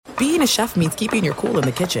being a chef means keeping your cool in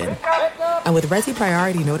the kitchen. And with Resi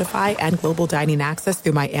Priority Notify and Global Dining Access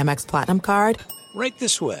through my Amex Platinum card, right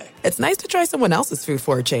this way. It's nice to try someone else's food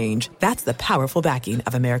for a change. That's the powerful backing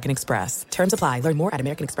of American Express. Terms apply. Learn more at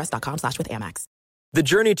americanexpress.com/withAmex. The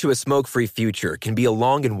journey to a smoke-free future can be a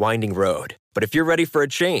long and winding road. But if you're ready for a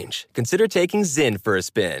change, consider taking Zyn for a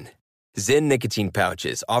spin. Zyn nicotine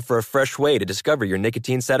pouches offer a fresh way to discover your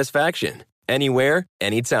nicotine satisfaction. Anywhere,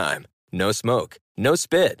 anytime. No smoke, no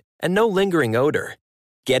spit, and no lingering odor.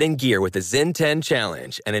 Get in gear with the Zyn 10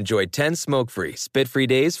 Challenge and enjoy 10 smoke-free, spit-free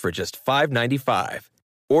days for just $5.95.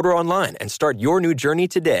 Order online and start your new journey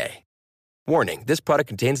today. Warning, this product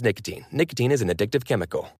contains nicotine. Nicotine is an addictive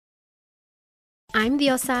chemical. I'm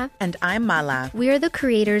Diosa. And I'm Mala. We are the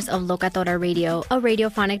creators of Locatora Radio, a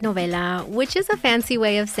radiophonic novela, which is a fancy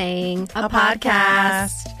way of saying a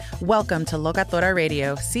podcast. Welcome to Locatora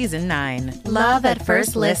Radio, Season 9. Love at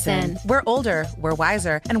first listen. We're older, we're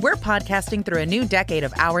wiser, and we're podcasting through a new decade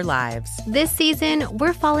of our lives. This season,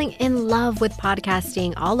 we're falling in love with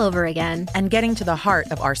podcasting all over again. And getting to the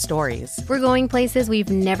heart of our stories. We're going places we've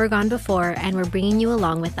never gone before, and we're bringing you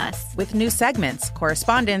along with us. With new segments,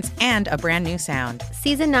 correspondence, and a brand new sound.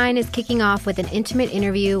 Season 9 is kicking off with an intimate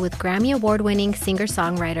interview with Grammy Award-winning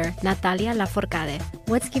singer-songwriter Natalia Lafourcade.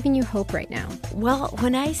 What's giving you hope right now? Well,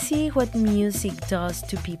 when I see what music does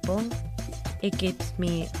to people, it gives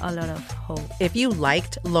me a lot of hope. If you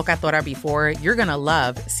liked Locatora before, you're going to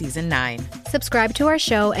love Season 9. Subscribe to our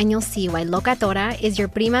show and you'll see why Locatora is your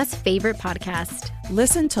prima's favorite podcast.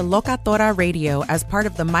 Listen to Locatora Radio as part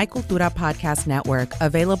of the My Cultura Podcast Network,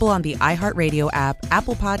 available on the iHeartRadio app,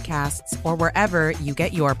 Apple Podcasts, or wherever you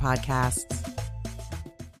get your podcasts.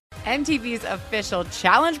 MTV's official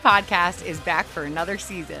Challenge podcast is back for another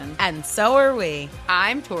season. And so are we.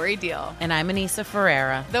 I'm Tori Deal. And I'm Anissa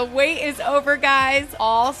Ferreira. The wait is over, guys.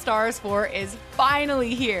 All Stars 4 is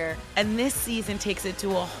finally here. And this season takes it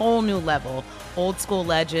to a whole new level. Old school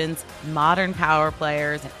legends, modern power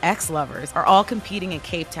players, and ex-lovers are all competing in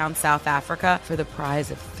Cape Town, South Africa for the prize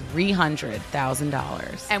of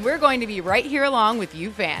 $300,000. And we're going to be right here along with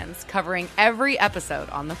you fans, covering every episode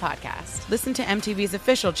on the podcast. Listen to MTV's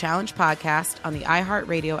official Challenge podcast on the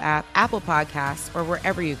iHeartRadio app, Apple Podcasts, or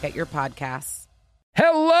wherever you get your podcasts.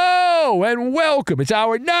 Hello and welcome. It's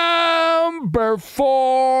our number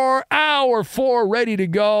 4, hour 4, ready to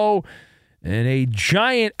go. And a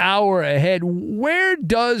giant hour ahead. Where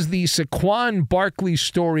does the Saquon Barkley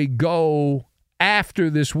story go after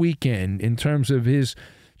this weekend in terms of his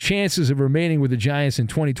chances of remaining with the Giants in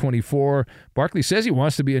 2024? Barkley says he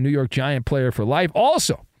wants to be a New York Giant player for life.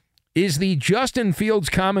 Also, is the Justin Fields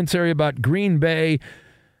commentary about Green Bay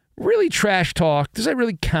really trash talk? Does that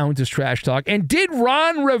really count as trash talk? And did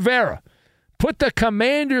Ron Rivera put the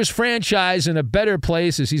Commanders franchise in a better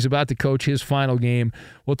place as he's about to coach his final game?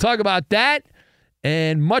 We'll talk about that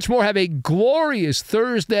and much more. Have a glorious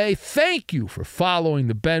Thursday. Thank you for following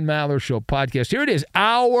the Ben Maller Show podcast. Here it is,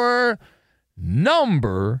 our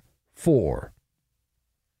number 4.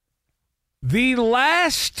 The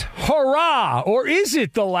last hurrah, or is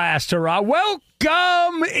it the last hurrah?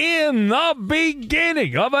 Welcome in the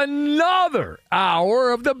beginning of another hour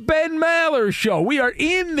of the Ben Maller Show. We are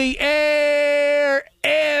in the air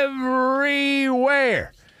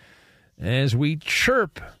everywhere as we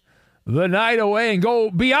chirp the night away and go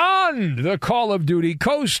beyond the Call of Duty,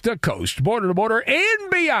 coast to coast, border to border, and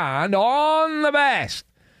beyond on the vast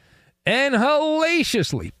and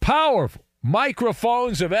hellaciously powerful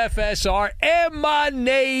microphones of FSR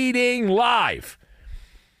emanating live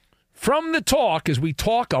from the talk as we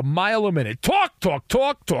talk a mile a minute. Talk.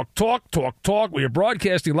 We are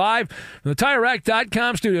broadcasting live from the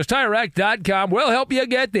TireRack.com studios. TireRack.com will help you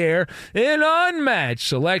get there. An unmatched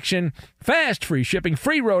selection, fast free shipping,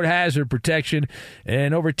 free road hazard protection,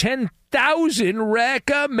 and over 10,000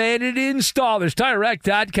 recommended installers.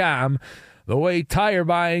 TireRack.com. The way tire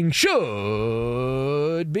buying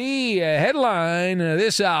should be. A headline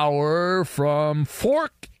this hour from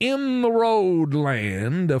Fork in the Road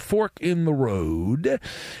land. A fork in the road.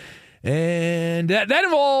 And that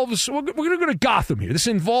involves, we're going to go to Gotham here. This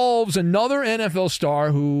involves another NFL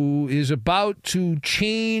star who is about to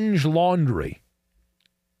change laundry.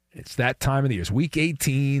 It's that time of the year. It's Week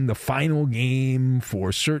 18, the final game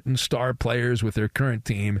for certain star players with their current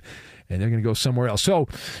team, and they're going to go somewhere else. So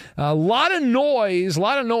a lot of noise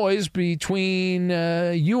between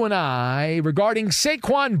you and I regarding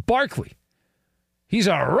Saquon Barkley. He's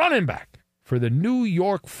a running back for the New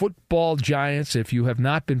York Football Giants. If you have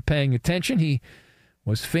not been paying attention, he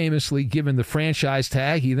was famously given the franchise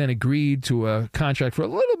tag. He then agreed to a contract for a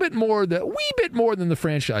wee bit more than the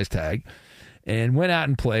franchise tag, and went out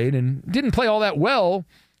and played, and didn't play all that well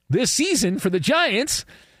this season for the Giants.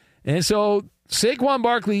 And so Saquon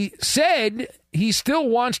Barkley said he still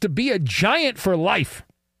wants to be a Giant for life.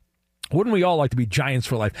 Wouldn't we all like to be Giants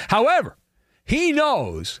for life? However, he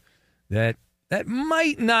knows that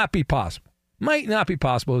might not be possible. Might not be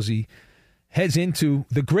possible as he heads into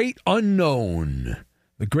the great unknown.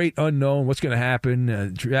 The great unknown, what's going to happen.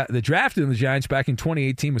 The draft in the Giants back in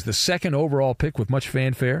 2018 was the second overall pick with much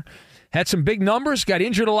fanfare. Had some big numbers, got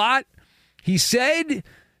injured a lot. He said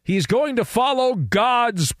he's going to follow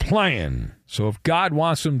God's plan. So if God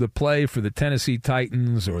wants him to play for the Tennessee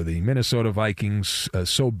Titans or the Minnesota Vikings,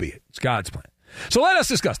 so be it. It's God's plan. So let us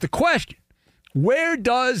discuss the question. Where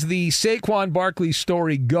does the Saquon Barkley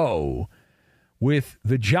story go with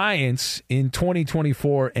the Giants in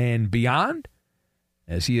 2024 and beyond?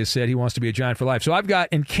 As he has said, he wants to be a Giant for life. So I've got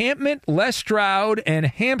encampment, Les Stroud, and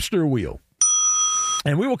hamster wheel.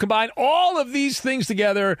 And we will combine all of these things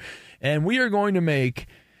together, and we are going to make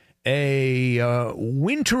a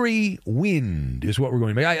wintry wind is what we're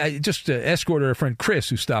going to make. I just escorted our friend Chris,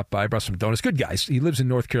 who stopped by, brought some donuts. Good guys. He lives in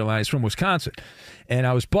North Carolina. He's from Wisconsin. And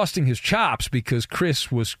I was busting his chops because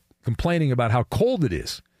Chris was complaining about how cold it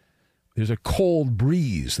is. There's a cold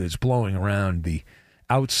breeze that's blowing around the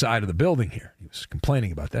outside of the building here. He was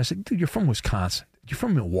complaining about that. I said, dude, you're from Wisconsin. You're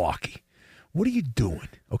from Milwaukee. What are you doing?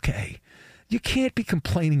 Okay. You can't be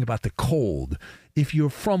complaining about the cold if you're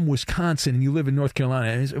from Wisconsin and you live in North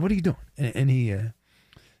Carolina. And said, what are you doing? And he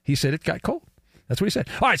said it got cold. That's what he said.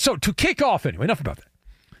 All right, so to kick off anyway, enough about that.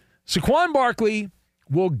 Saquon Barkley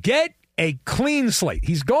will get a clean slate.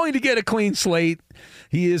 He's going to get a clean slate.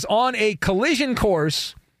 He is on a collision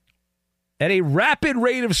course at a rapid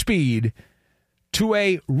rate of speed to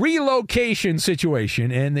a relocation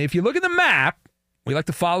situation. And if you look at the map, we like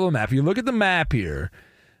to follow the map. If you look at the map here,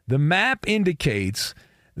 the map indicates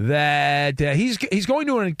that he's going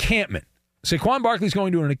to an encampment. Saquon Barkley's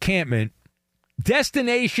going to an encampment.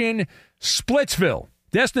 Destination Splitsville.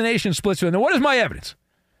 Destination Splitsville. Now, what is my evidence?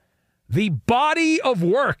 The body of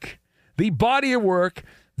work. The body of work.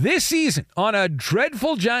 This season, on a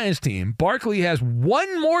dreadful Giants team, Barkley has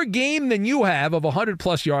one more game than you have of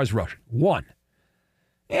 100-plus yards rushing. One.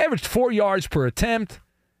 He averaged 4 yards per attempt.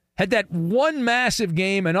 Had that one massive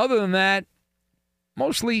game, and other than that,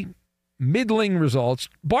 mostly middling results.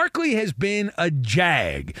 Barkley has been a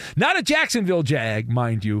Jag. Not a Jacksonville Jag,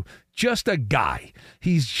 mind you, just a guy.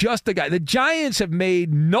 He's just a guy. The Giants have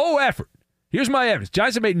made no effort. Here's my evidence.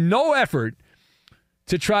 Giants have made no effort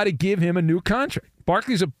to try to give him a new contract.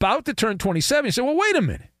 Barkley's about to turn 27. He said, well, wait a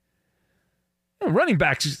minute. Running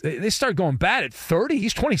backs, they start going bad at 30.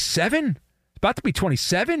 He's 27. He's about to be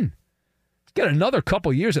 27. He's got another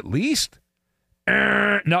couple years at least.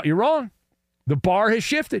 No, you're wrong. The bar has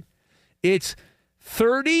shifted. It's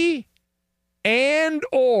 30 and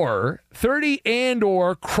or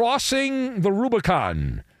crossing the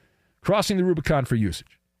Rubicon. Crossing the Rubicon for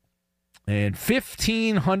usage. And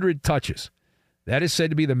 1,500 touches. That is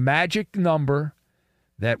said to be the magic number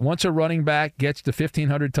that once a running back gets to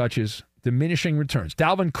 1,500 touches, diminishing returns.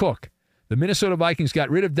 Dalvin Cook. The Minnesota Vikings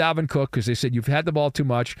got rid of Dalvin Cook because they said, you've had the ball too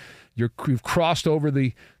much. You've crossed over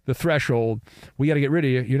the threshold. We got to get rid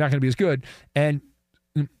of you. You're not going to be as good. And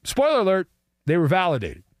spoiler alert, they were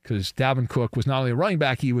validated because Dalvin Cook was not only a running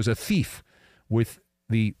back, he was a thief with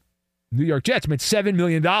the New York Jets. Made $7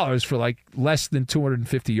 million for like less than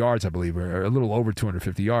 250 yards, I believe, or a little over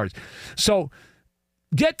 250 yards. So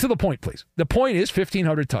get to the point, please. The point is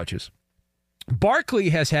 1,500 touches. Barkley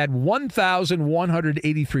has had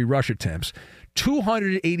 1,183 rush attempts,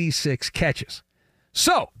 286 catches.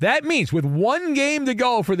 So that means with one game to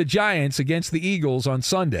go for the Giants against the Eagles on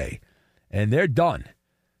Sunday, and they're done,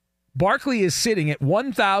 Barkley is sitting at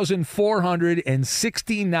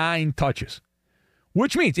 1,469 touches,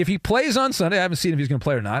 which means if he plays on Sunday, I haven't seen if he's going to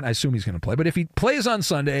play or not. I assume he's going to play. But if he plays on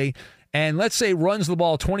Sunday and let's say runs the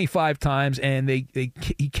ball 25 times and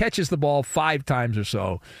he catches the ball 5 times or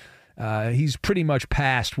so, he's pretty much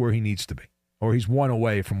past where he needs to be, or he's one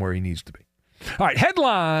away from where he needs to be. All right,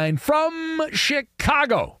 headline from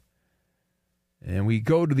Chicago. And we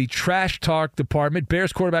go to the trash talk department.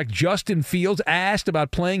 Bears quarterback Justin Fields asked about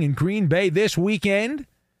playing in Green Bay this weekend.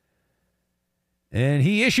 And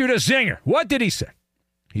he issued a zinger. What did he say?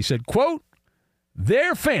 He said, quote,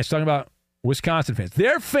 their fans, talking about Wisconsin fans,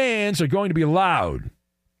 their fans are going to be loud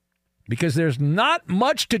because there's not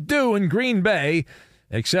much to do in Green Bay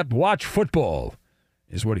except watch football,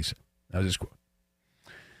 is what he said. That was his quote.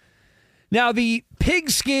 Now, the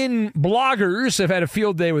pigskin bloggers have had a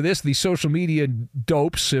field day with this. The social media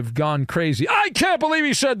dopes have gone crazy. I can't believe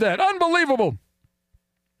he said that. Unbelievable.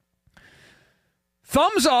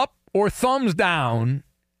 Thumbs up or thumbs down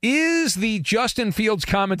Is the Justin Fields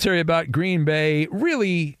commentary about Green Bay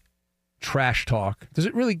really trash talk? Does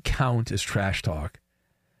it really count as trash talk?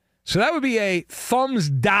 So that would be a thumbs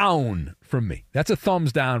down from me. That's a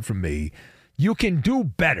thumbs down from me. You can do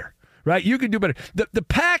better, right? You can do better. The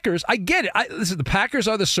Packers, I get it. Listen, the Packers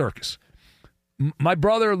are the circus. My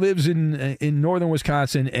brother lives in northern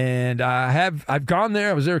Wisconsin, and I've gone there.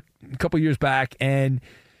 I was there a couple years back, and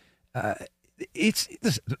it's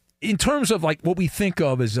in terms of like what we think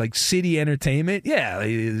of as like city entertainment. Yeah,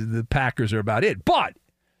 the Packers are about it. But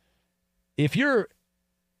if you're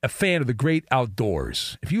a fan of the great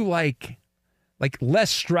outdoors, if you like Les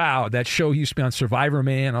Stroud, that show he used to be on Survivor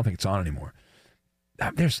Man, I don't think it's on anymore.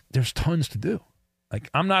 There's tons to do. Like,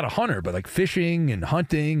 I'm not a hunter, but like fishing and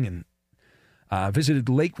hunting, and visited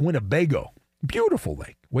Lake Winnebago. Beautiful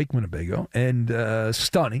Lake Winnebago, and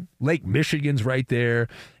stunning. Lake Michigan's right there,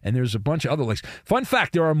 and there's a bunch of other lakes. Fun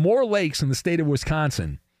fact, there are more lakes in the state of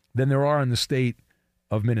Wisconsin than there are in the state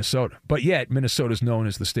of Minnesota. But yet, Minnesota is known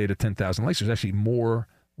as the state of 10,000 lakes. There's actually more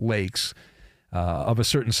lakes of a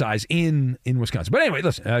certain size in Wisconsin. But anyway,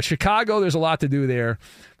 listen, Chicago, there's a lot to do there.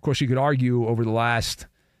 Of course, you could argue over the last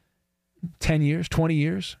 10 years, 20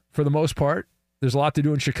 years, for the most part, there's a lot to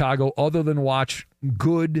do in Chicago other than watch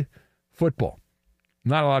good football.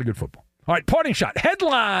 Not a lot of good football. All right, parting shot.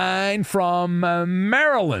 Headline from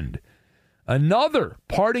Maryland. Another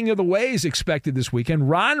parting of the ways expected this weekend.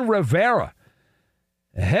 Ron Rivera,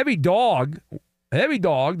 a heavy dog,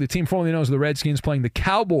 the team formerly known as the Redskins, playing the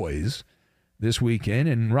Cowboys this weekend.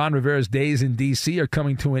 And Ron Rivera's days in D.C. are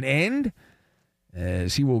coming to an end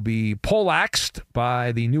as he will be poleaxed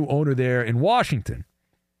by the new owner there in Washington.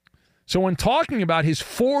 So when talking about his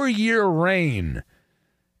 4-year reign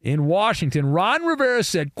in Washington, Ron Rivera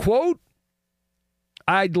said, quote,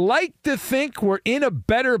 "I'd like to think we're in a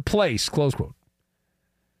better place," close quote.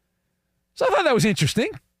 So I thought that was interesting.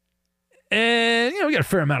 And, we got a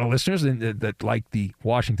fair amount of listeners that like the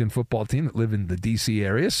Washington football team that live in the D.C.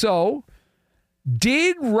 area. So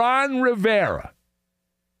did Ron Rivera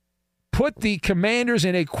put the Commanders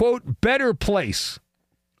in a, quote, better place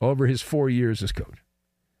over his 4 years as coach?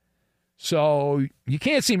 So you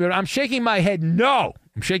can't see me, but I'm shaking my head no.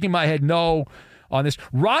 I'm shaking my head no on this.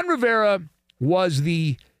 Ron Rivera was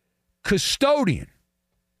the custodian.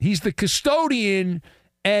 He's the custodian,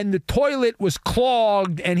 and the toilet was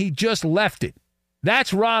clogged, and he just left it.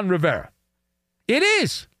 That's Ron Rivera. It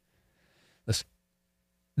is. Listen,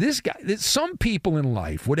 this guy, some people in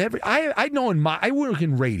life, whatever, I know I work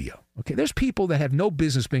in radio. Okay, there's people that have no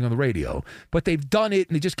business being on the radio, but they've done it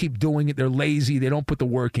and they just keep doing it. They're lazy. They don't put the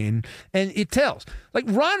work in, and it tells. Like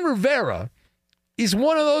Ron Rivera is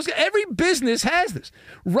one of those. Every business has this.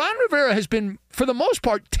 Ron Rivera has been, for the most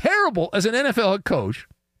part, terrible as an NFL head coach,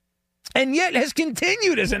 and yet has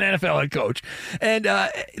continued as an NFL head coach. And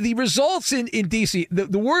the results in D.C.,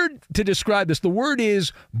 the word to describe this, the word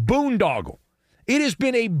is boondoggle. It has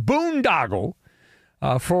been a boondoggle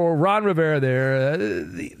for Ron Rivera there.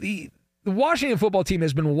 The Washington football team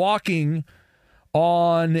has been walking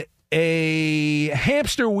on a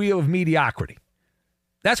hamster wheel of mediocrity.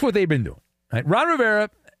 That's what they've been doing. Right? Ron Rivera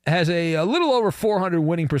has a little over 400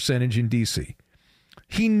 winning percentage in D.C.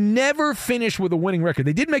 He never finished with a winning record.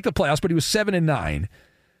 They did make the playoffs, but he was 7-9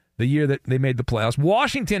 the year that they made the playoffs.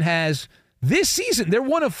 Washington has, this season, they're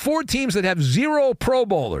one of 4 teams that have 0 Pro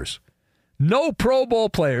Bowlers. No Pro Bowl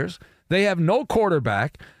players. They have no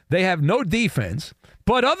quarterback. They have no defense.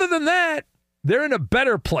 But other than that, they're in a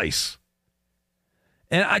better place.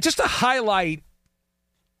 And just to highlight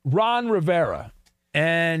Ron Rivera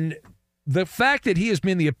and the fact that he has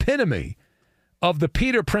been the epitome of the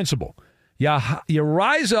Peter principle. You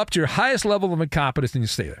rise up to your highest level of incompetence and you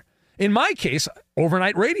stay there. In my case,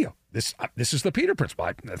 overnight radio. This is the Peter principle.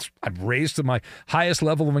 I've raised to my highest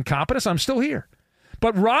level of incompetence. I'm still here.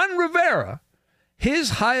 But Ron Rivera,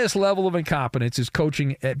 his highest level of incompetence is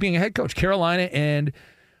coaching, being a head coach, Carolina and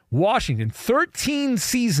Washington. 13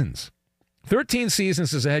 seasons. 13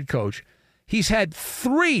 seasons as a head coach. He's had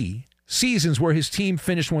 3 seasons where his team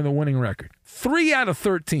finished with a winning record. 3 out of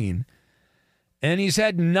 13. And he's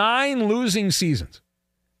had 9 losing seasons.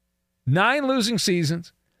 9 losing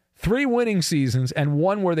seasons, 3 winning seasons, and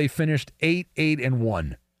 1 where they finished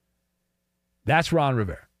 8-1. That's Ron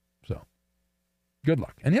Rivera. So, good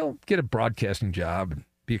luck. And he'll get a broadcasting job and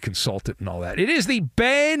be a consultant and all that. It is the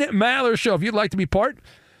Ben Maller Show. If you'd like to be part,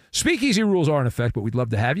 speakeasy rules are in effect, but we'd love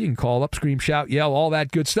to have you. You can call up, scream, shout, yell, all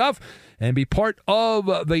that good stuff, and be part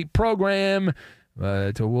of the program.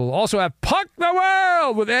 We'll also have Puck the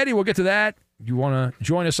World with Eddie. We'll get to that. You want to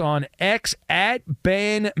join us on X at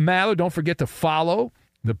Ben Maller. Don't forget to follow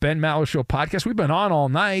the Ben Maller Show podcast. We've been on all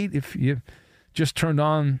night. If you just turned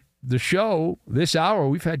on the show this hour,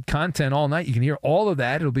 we've had content all night. You can hear all of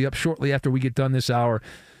that. It'll be up shortly after we get done this hour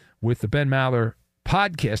with the Ben Maller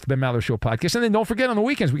podcast, the Ben Maller Show podcast. And then don't forget on the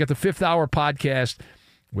weekends, we got the 5th Hour podcast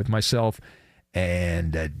with myself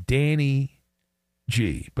and Danny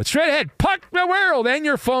G. But straight ahead, Puck the World and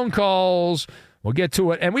your phone calls. We'll get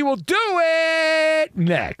to it, and we will do it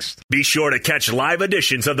next. Be sure to catch live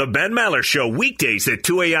editions of the Ben Maller Show weekdays at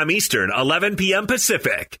 2 a.m. Eastern, 11 p.m.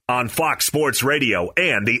 Pacific on Fox Sports Radio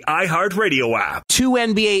and the iHeartRadio app. 2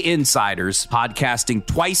 NBA insiders podcasting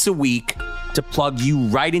twice a week to plug you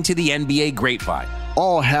right into the NBA grapevine.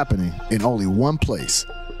 All happening in only one place.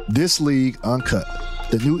 This League Uncut,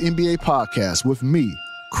 the new NBA podcast with me,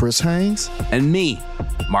 Chris Haynes, and me,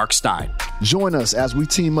 Mark Stein. Join us as we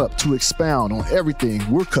team up to expound on everything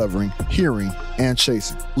we're covering, hearing, and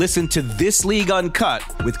chasing. Listen to This League Uncut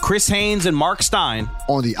with Chris Haynes and Mark Stein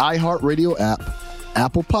on the iHeartRadio app,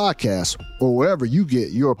 Apple Podcasts, or wherever you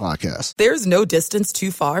get your podcasts. There's no distance too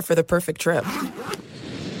far for the perfect trip.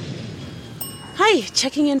 Hi,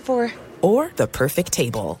 checking in for... Or the perfect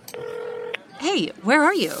table. Hey, where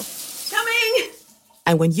are you? Coming!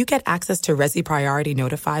 And when you get access to Resi Priority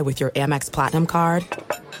Notify with your Amex Platinum card...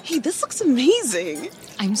 Hey, this looks amazing.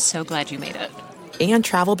 I'm so glad you made it. And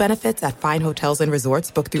travel benefits at fine hotels and resorts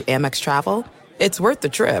booked through Amex Travel, it's worth the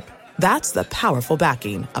trip. That's the powerful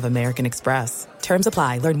backing of American Express. Terms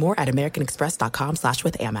apply. Learn more at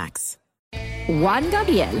americanexpress.com/withAmex. Juan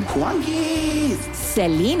Gabriel. Juanquis.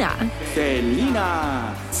 Selena.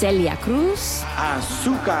 Selena. Celia Cruz.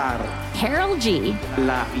 Azúcar. Carol G.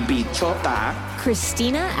 La Bichota.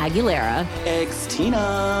 Christina Aguilera.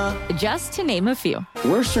 Xtina. Just to name a few.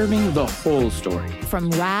 We're serving the whole story. From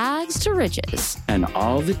rags to riches. And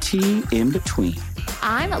all the tea in between.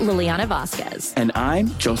 I'm Liliana Vasquez. And I'm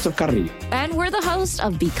Joseph Carrillo. And we're the host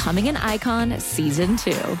of Becoming an Icon Season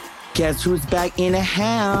 2. Guess who's back in the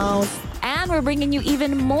house? And we're bringing you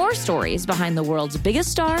even more stories behind the world's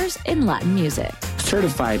biggest stars in Latin music.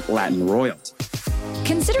 Certified Latin royalty.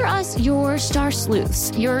 Consider us your star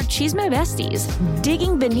sleuths, your chisme besties,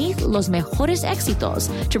 digging beneath los mejores éxitos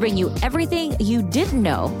to bring you everything you didn't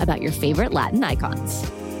know about your favorite Latin icons.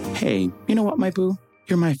 Hey, you know what, my boo?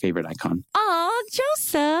 You're my favorite icon. Aw,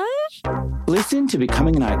 Joseph. Listen to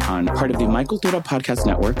Becoming an Icon, part of the Michael Hoorah Podcast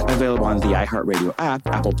Network, available on the iHeartRadio app,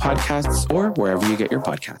 Apple Podcasts, or wherever you get your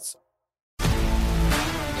podcasts.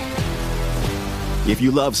 If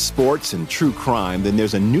you love sports and true crime, then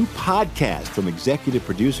there's a new podcast from executive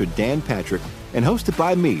producer Dan Patrick and hosted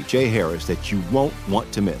by me, Jay Harris, that you won't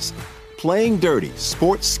want to miss. Playing Dirty: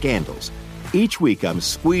 Sports Scandals. Each week, I'm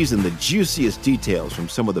squeezing the juiciest details from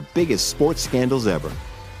some of the biggest sports scandals ever.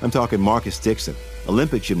 I'm talking Marcus Dixon,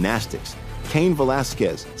 Olympic gymnastics, Cain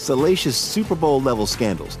Velasquez, salacious Super Bowl-level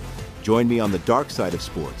scandals. Join me on the dark side of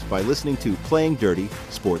sports by listening to Playing Dirty: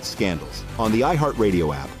 Sports Scandals on the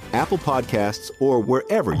iHeartRadio app, Apple Podcasts, or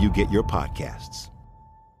wherever you get your podcasts.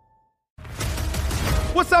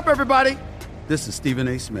 What's up, everybody? This is Stephen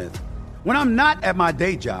A. Smith. When I'm not at my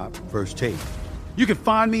day job, First Take, you can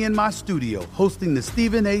find me in my studio hosting the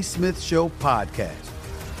Stephen A. Smith Show podcast.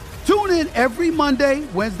 Tune in every Monday,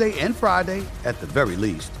 Wednesday, and Friday, at the very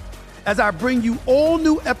least, as I bring you all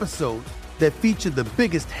new episodes that feature the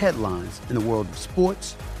biggest headlines in the world of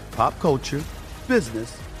sports, pop culture,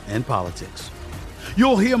 business, and politics.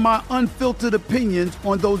 You'll hear my unfiltered opinions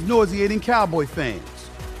on those nauseating Cowboy fans,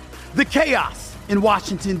 the chaos in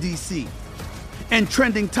Washington, D.C., and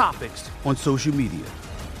trending topics on social media,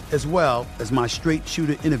 as well as my straight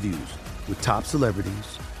shooter interviews with top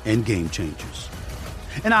celebrities and game changers.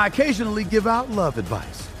 And I occasionally give out love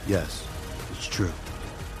advice. Yes, it's true.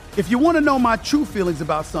 If you want to know my true feelings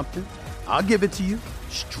about something, I'll give it to you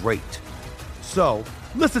straight. So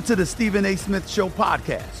listen to the Stephen A. Smith Show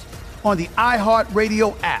podcast on the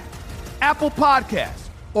iHeartRadio app, Apple Podcasts,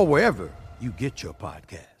 or wherever you get your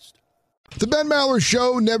podcast. The Ben Maller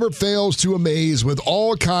Show never fails to amaze with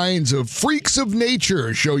all kinds of freaks of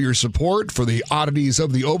nature. Show your support for the oddities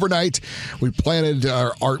of the overnight. We planted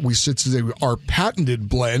our patented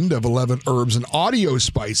blend of 11 herbs and audio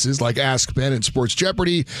spices like Ask Ben and Sports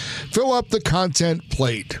Jeopardy. Fill up the content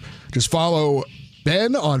plate. Just follow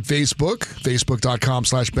Ben on Facebook,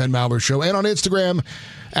 facebook.com/Ben Maller Show, and on Instagram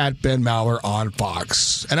at Ben Maller on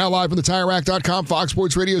Fox. And now live from the TireRack.com Fox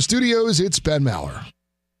Sports Radio studios, it's Ben Maller.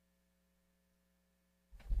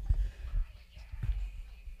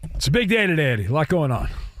 It's a big day today, Eddie. A lot going on.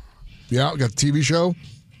 Yeah, we got the TV show.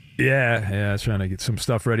 Yeah, trying to get some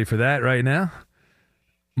stuff ready for that right now.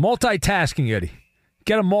 Multitasking, Eddie.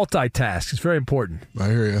 Get a multitask. It's very important. I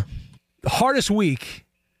hear you. The hardest week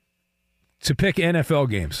to pick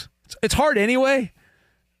NFL games. It's hard anyway.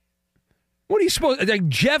 What are you supposed like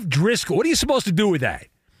Jeff Driscoll? What are you supposed to do with that?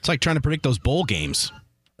 It's like trying to predict those bowl games.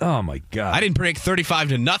 Oh my God! I didn't predict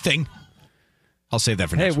 35-0. I'll save that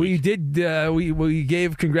for next week. We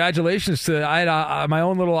gave congratulations to my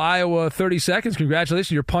own little Iowa 30 seconds.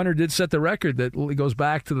 Congratulations. Your punter did set the record that goes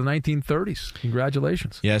back to the 1930s.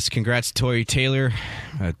 Congratulations. Yes, congrats to Tory Taylor.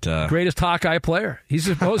 Greatest Hawkeye player. He's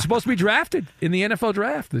supposed to be drafted in the NFL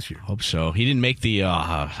draft this year. Hope so. He didn't make the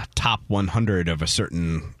top 100 of a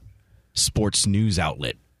certain sports news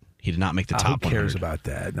outlet. He did not make the top 100. Who cares about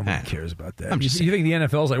that? Nobody cares about that. You think the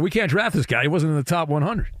NFL's like, we can't draft this guy. He wasn't in the top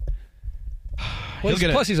 100.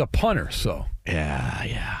 Plus, he's a punter, so.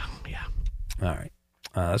 Yeah. All right.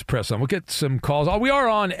 Let's press on. We'll get some calls. We are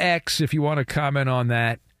on X if you want to comment on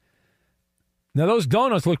that. Now, those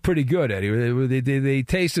donuts look pretty good, Eddie. They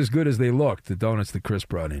taste as good as they look, the donuts that Chris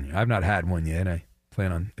brought in. I've not had one yet. I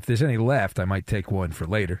plan on, if there's any left, I might take one for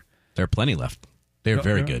later. There are plenty left. They're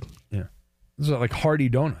very good. Yeah. These are like hearty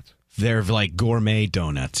donuts. They're like gourmet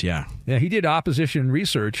donuts, yeah. Yeah, he did opposition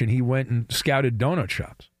research, and he went and scouted donut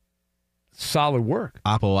shops. Solid work.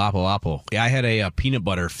 Apple. Yeah, I had a peanut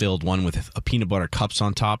butter filled one with a peanut butter cups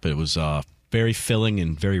on top. It was very filling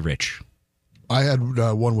and very rich. I had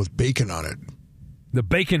one with bacon on it. The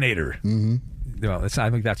Baconator. Mm-hmm. Well, I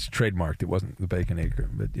think that's trademarked. It wasn't the Baconator.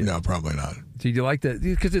 But no, probably not. Did you like that?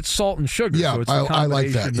 Because it's salt and sugar. Yeah, so it's I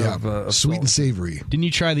like that. Yeah, of sweet salt. and savory. Didn't you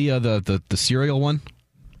try the cereal one?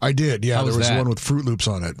 I did. Yeah, there was that? one with Fruit Loops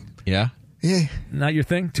on it. Yeah. Yeah. Not your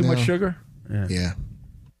thing? Too much sugar? Yeah.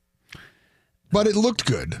 But it looked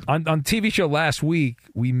good. On TV show last week,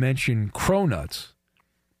 we mentioned Cronuts.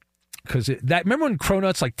 Because remember when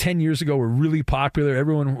Cronuts like 10 years ago were really popular? It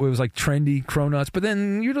was like trendy Cronuts. But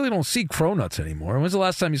then you really don't see Cronuts anymore. When's the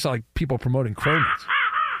last time you saw like people promoting Cronuts?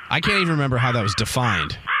 I can't even remember how that was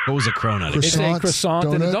defined. What was a cronut? It's a croissant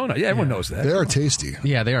and a donut. Yeah, everyone knows that. They are tasty.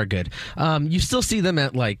 Yeah, they are good. You still see them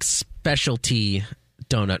at like specialty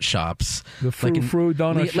donut shops, the frou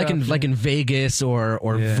donut shops, like in Vegas or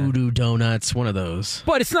Voodoo Donuts, one of those.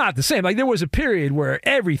 But it's not the same. Like there was a period where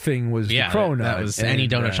everything was the cronut. That was any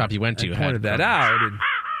donut shop you went to. I pointed that out. And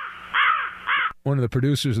one of the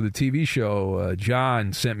producers of the TV show,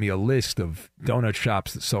 John, sent me a list of donut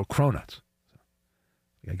shops that sell cronuts.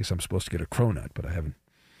 I guess I'm supposed to get a cronut, but I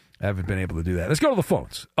haven't been able to do that. Let's go to the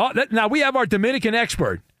phones. Now we have our Dominican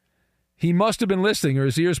expert. He must have been listening, or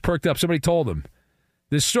his ears perked up. Somebody told him.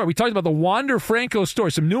 This story, we talked about the Wander Franco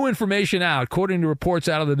story. Some new information out, according to reports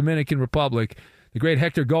out of the Dominican Republic. The great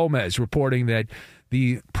Hector Gomez reporting that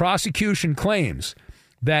the prosecution claims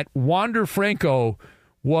that Wander Franco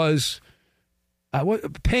was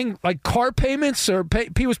paying like car payments, or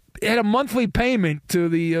he had a monthly payment to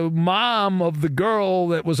the mom of the girl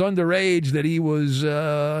that was underage that he was,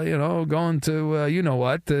 going to, you know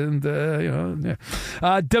what, and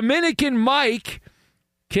Dominican Mike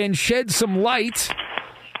can shed some light.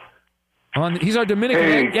 He's our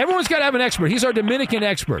Dominican. Hey. Everyone's got to have an expert. He's our Dominican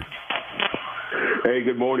expert. Hey,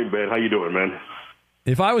 good morning, Ben. How you doing, man?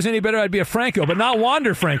 If I was any better, I'd be a Franco, but not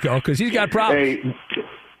Wander Franco because he's got problems. Hey,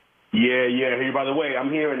 yeah. Hey, by the way, I'm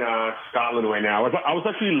here in Scotland right now. I was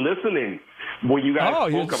actually listening when you guys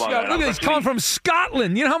spoke about that. Look at this, calling from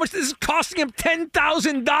Scotland. You know how much this is costing him?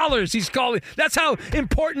 $10,000. He's calling. That's how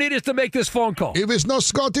important it is to make this phone call. If it's not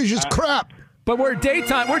Scottish, it's crap. But we're a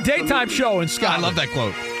daytime show in Scotland. I love that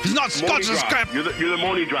quote. It's not Scottish, it's crap. You're the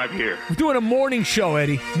morning drive here. We're doing a morning show,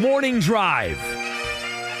 Eddie. Morning drive.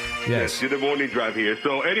 Yes, you're the morning drive here.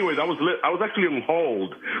 So, anyways, I was actually on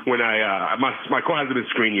hold when my call hasn't been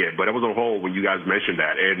screened yet, but I was on hold when you guys mentioned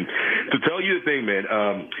that. And to tell you the thing,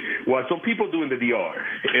 man, what some people do in the DR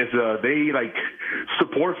is they like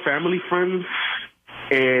support family friends,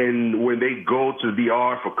 and when they go to the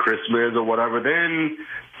DR for Christmas or whatever, then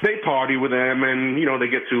they party with them, and they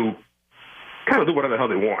get to kind of do whatever the hell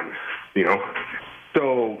they want,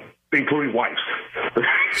 So, including wives.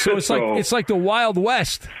 So it's like the Wild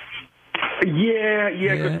West. Yeah,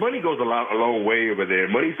 because money goes a long way over there.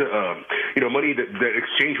 Money's, money. The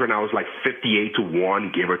exchange right now is like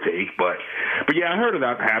 58-1, give or take. But yeah, I heard of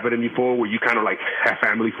that happening before, where you kind of like have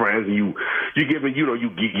family friends and you give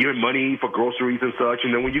money for groceries and such,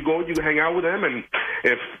 and then when you go, you hang out with them, and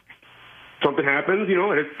if something happens,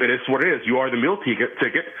 it is what it is. You are the meal ticket,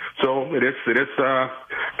 so it is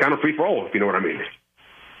kind of free for all, if you know what I mean.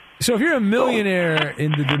 So if you're a millionaire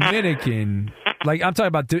in the Dominican, Like, I'm talking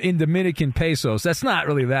about in Dominican pesos. That's not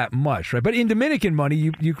really that much, right? But in Dominican money,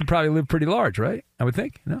 you could probably live pretty large, right? I would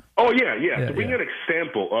think, no? Oh, yeah. To bring an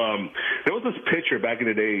example, there was this pitcher back in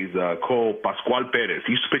the days called Pascual Perez.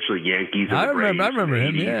 He used to pitch for the Yankees. I remember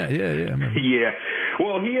him. Yeah. I remember. Yeah.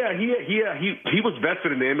 Well, he was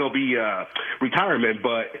vested in the MLB retirement,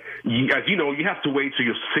 but as you know, you have to wait till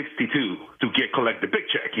you're 62 to collect the big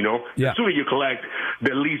check, you know? Yeah. The sooner you collect,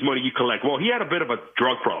 the least money you collect. Well, he had a bit of a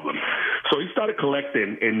drug problem. So he started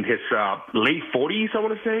collecting in his late 40s, I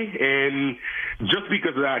want to say. And just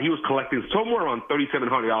because of that, he was collecting somewhere around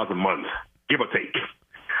 $3,700 a month, give or take.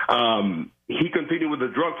 He continued with the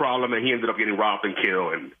drug problem, and he ended up getting robbed and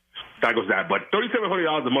killed, and that goes that. But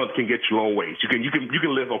 $3,700 a month can get you a long ways. You can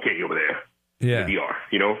live okay over there. Yeah. In the DR,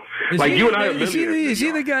 you know? You and I are millionaires. Is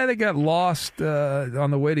he the guy that got lost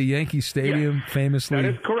on the way to Yankee Stadium, famously?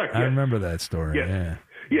 That is correct, I remember that story,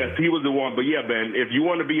 Yes, he was the one. But, yeah, Ben, if you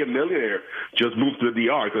want to be a millionaire, just move to the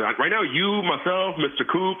DR. Because right now, you, myself, Mr.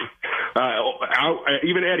 Coop,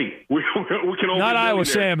 even Eddie, we can all not be Iowa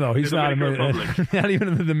Sam, though. He's not a millionaire. Not even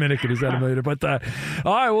in the Dominican. He's not a millionaire. But, all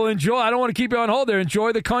right, well, enjoy. I don't want to keep you on hold there.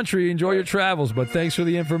 Enjoy the country. Enjoy your travels. But thanks for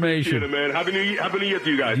the information. Appreciate it, man. Happy New Year to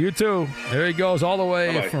you guys. You too. There he goes, all the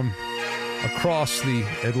way from across the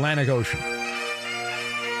Atlantic Ocean.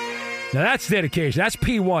 Now, that's dedication. That's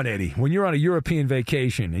P1, Eddie, when you're on a European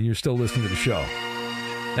vacation and you're still listening to the show.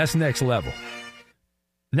 That's next level.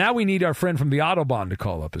 Now we need our friend from the Autobahn to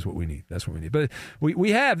call up is what we need. That's what we need. But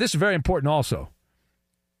we have, this is very important also,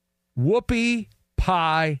 Whoopi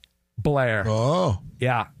Pie Blair. Oh.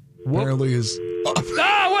 Yeah. Apparently is... Oh,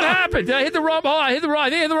 what happened? Did I hit the wrong... Oh, I hit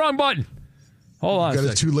the wrong button. Hold on. Got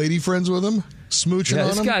his two lady friends with him? Smooching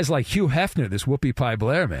on him? This guy's like Hugh Hefner, this Whoopi Pie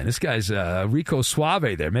Blair, man. This guy's Rico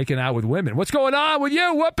Suave there, making out with women. What's going on with you,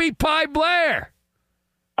 Whoopi Pie Blair?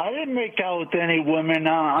 I didn't make out with any women.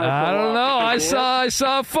 I don't know. I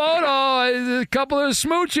saw a photo, a couple of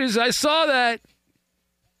smooches. I saw that.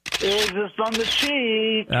 It was just on the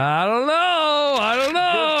cheek. I don't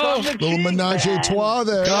know. Little menage a trois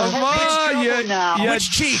there. Come on,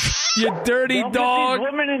 Which cheek? You dirty Don't dog. Get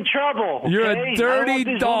these women in trouble. You're okay? a dirty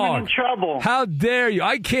Women dog. in trouble. How dare you?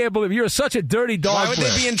 I can't believe you're such a dirty dog. Why would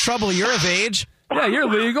Blair. they be in trouble? You're of age. Yeah, you're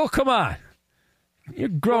legal. Come on. You're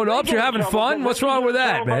grown up. You're having fun. What's wrong with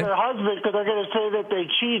that, man? Their husband, because they're going to say that they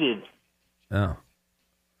cheated. Oh.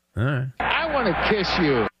 All right. I want to kiss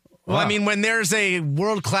you. Well, I mean, when there's a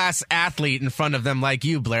world-class athlete in front of them like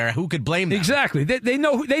you, Blair, who could blame them? Exactly. They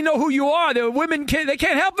know who you are. The women can't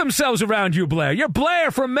help themselves around you, Blair. You're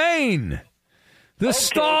Blair from Maine. The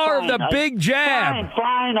star of the Big Jab.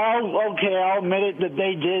 Fine. I'll admit it that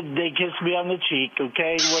they did. They kissed me on the cheek,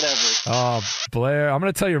 okay? Whatever. Oh, Blair, I'm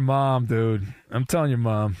going to tell your mom, dude. I'm telling your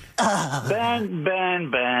mom. Ben.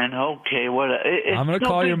 Okay, what? I'm going to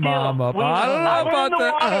call your mom up. I don't know about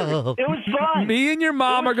that. It was fun. Me and your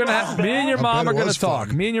mom are going to talk. Me and your mom are going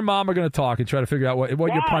to talk and try to figure out what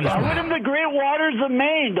your punishment is. I went in the great waters of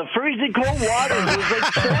Maine, the freezing cold waters. It was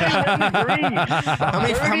like 31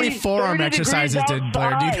 degrees. How many forearm exercises did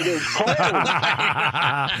Blair do? It was cold.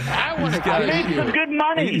 I made some good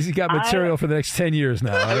money. He's got material for the next 10 years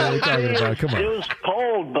now. What are you talking about? Come on. It was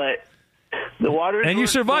cold, but the water. And you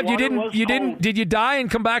survived. You didn't. Did you die and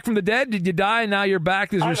come back from the dead? Did you die and now you're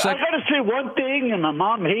back? Is your I got to say one thing, and my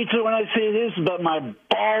mom hates it when I say this, but my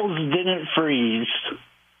balls didn't freeze.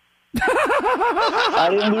 I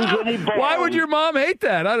didn't lose any balls. Why would your mom hate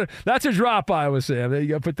that? That's a drop, Iowa Sam. You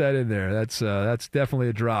got to put that in there. That's definitely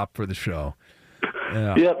a drop for the show.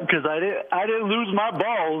 Yeah. Yep, because I didn't lose my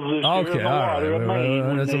balls this year in the water.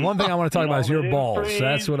 Right. That's the one thing I want to talk about is your balls. freeze.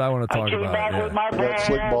 That's what I want to talk I came about. back with my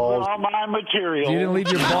balls and all my material. You didn't leave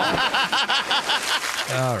your balls.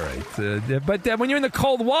 All right, but when you're in the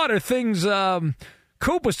cold water, things.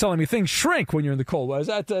 Coop was telling me things shrink when you're in the cold water. Is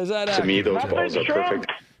that to me, those balls are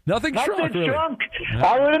perfect. Nothing shrunk, really.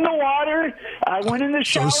 I went in the water. I went in the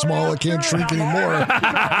shower. So small it can't shrink anymore.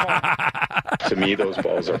 To me, those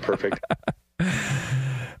balls are perfect.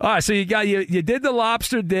 All right, so you did the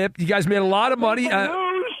lobster dip. You guys made a lot of money.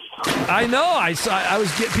 I know.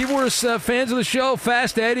 People were fans of the show.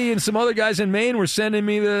 Fast Eddie and some other guys in Maine were sending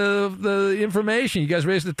me the information. You guys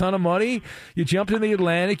raised a ton of money. You jumped in the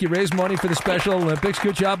Atlantic. You raised money for the Special Olympics.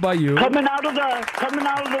 Good job by you. Coming out of the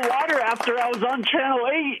water after I was on Channel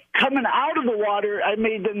 8. Coming out of the water, I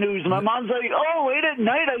made the news. My mom's like, "Oh, late at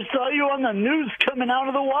night, I saw you on the news coming out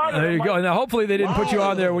of the water." There you go. Now, hopefully, they didn't put you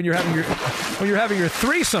on there when you're having your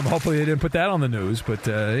threesome. Hopefully, they didn't put that on the news. But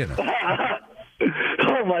you know.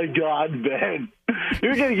 Oh my God, Ben!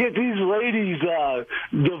 You're gonna get these ladies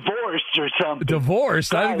divorced or something.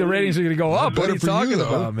 Divorced? I think the ratings are gonna go up. What are you talking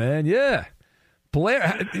about, man? Yeah.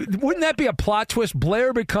 Blair, wouldn't that be a plot twist?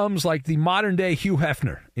 Blair becomes like the modern day Hugh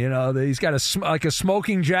Hefner. You know, he's got a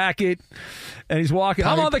smoking jacket, and he's walking.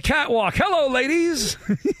 I'm on the catwalk. Hello, ladies.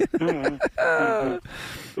 Ben,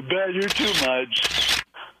 you're too much.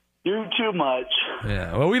 You're too much.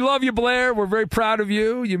 Yeah. Well, we love you, Blair. We're very proud of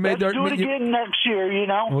you. You made Let's do it again next year. You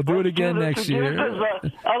know, we'll do it again next year. Because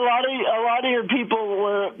a lot of your people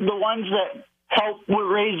were the ones that helped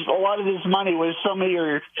raise a lot of this money with some of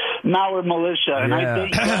your Mauer militia, and I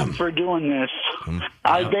thank them for doing this.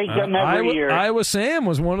 I thank them every year. Iowa Sam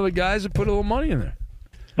was one of the guys that put a little money in there.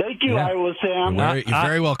 Thank you, Iowa Sam. You're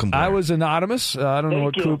very welcome, Blair. I was anonymous. I don't know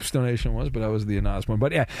what Coop's donation was, but I was the anonymous one.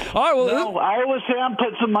 But yeah. All right, well, Iowa Sam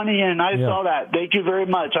put some money in. I saw that. Thank you very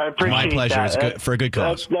much. I appreciate that. My pleasure. It's good, for a good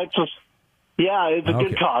cause. It's a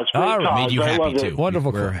good cause. Great cause. Made you happy, too.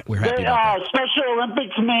 Wonderful. We're happy about that. Special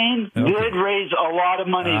Olympics Maine did raise a lot of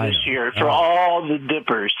money this year for all the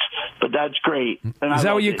dippers, but that's great. And is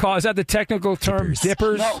that what you call? Is that the technical term,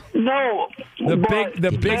 dippers? No. The big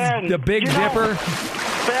dipper.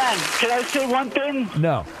 Ben, can I say one thing?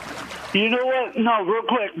 No. You know what? No, real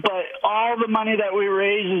quick. But all the money that we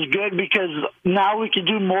raise is good because now we can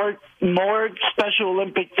do more Special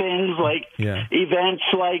Olympic things like events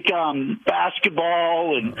like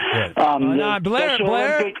basketball and Blair,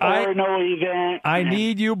 Olympic event. I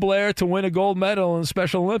need you, Blair, to win a gold medal in the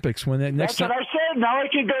Special Olympics when next time. That's what I said. Now I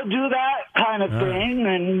can go do that kind of thing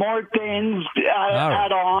and more things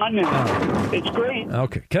add on. And it's great.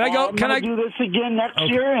 Okay. Can I go? Can I do this again next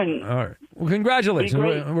year? And all right. Well, congratulations.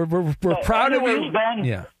 We're proud of you. Ben,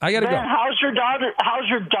 yeah, I got to go. How's your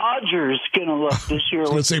Dodgers gonna look this year? I was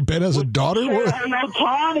going to say Ben has a daughter. Shohei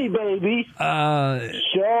Ohtani, baby.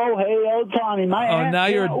 Shohei Ohtani. My aunt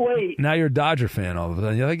can't wait. Now you're a Dodger fan all of a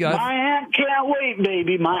sudden. My aunt can't wait,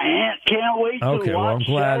 baby. My aunt can't wait to watch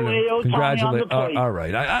Shohei Ohtani congratulate. on the plate. All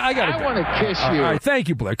right, I got to go. I want to kiss you. All right, thank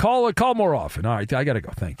you, Blair. Call more often. All right, I got to go.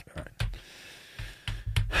 Thank you.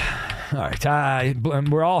 All right.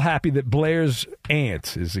 We're all happy that Blair's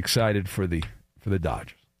aunt is excited for the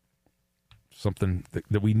Dodgers. Something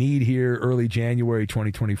that we need here early January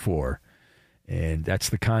 2024. And that's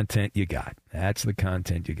the content you got.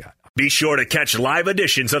 Be sure to catch live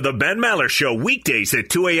editions of the Ben Maller Show weekdays at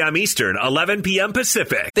 2 a.m. Eastern, 11 p.m.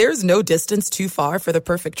 Pacific. There's no distance too far for the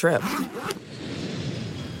perfect trip.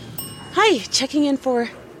 Hi, checking in for...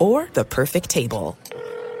 Or the perfect table.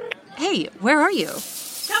 Hey, where are you?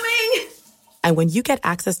 Coming! And when you get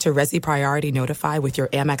access to Resi Priority Notify with your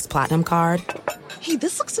Amex Platinum card... Hey,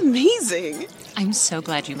 this looks amazing. I'm so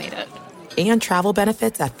glad you made it. And travel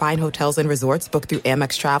benefits at fine hotels and resorts booked through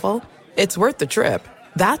Amex Travel, it's worth the trip.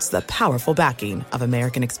 That's the powerful backing of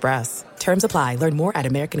American Express. Terms apply. Learn more at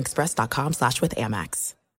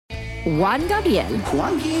americanexpress.com/withAmex. Juan Gabriel.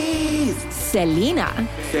 Selena.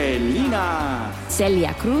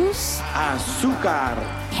 Celia Cruz. Azúcar.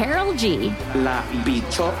 Karol G. La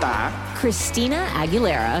Bichota. Christina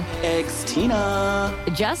Aguilera. Ex-Tina.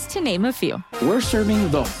 Just to name a few. We're serving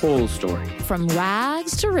the whole story. From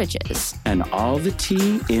rags to riches. And all the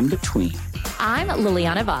tea in between. I'm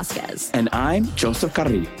Liliana Vasquez. And I'm Joseph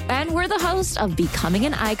Carrillo. And we're the host of Becoming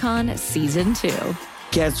an Icon Season 2.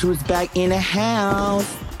 Guess who's back in the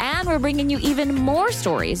house? And we're bringing you even more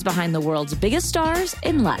stories behind the world's biggest stars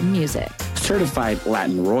in Latin music. Certified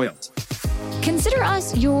Latin royalty. Consider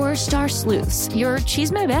us your star sleuths, your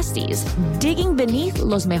chisme besties, digging beneath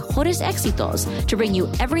los mejores éxitos to bring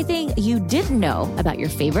you everything you didn't know about your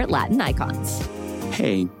favorite Latin icons.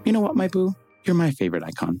 Hey, you know what, my boo? You're my favorite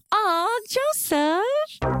icon. Aw, Joseph.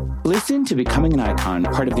 Listen to Becoming an Icon,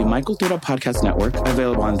 part of the Michael Hoorah Podcast Network,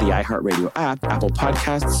 available on the iHeartRadio app, Apple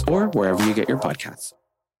Podcasts, or wherever you get your podcasts.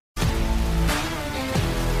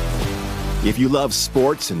 If you love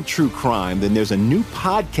sports and true crime, then there's a new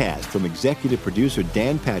podcast from executive producer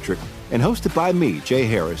Dan Patrick and hosted by me, Jay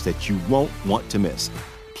Harris, that you won't want to miss.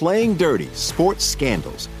 Playing Dirty: Sports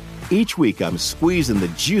Scandals. Each week, I'm squeezing the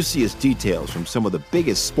juiciest details from some of the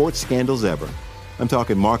biggest sports scandals ever. I'm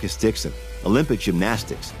talking Marcus Dixon, Olympic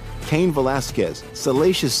gymnastics, Cain Velasquez,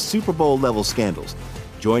 salacious Super Bowl-level scandals.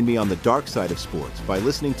 Join me on the dark side of sports by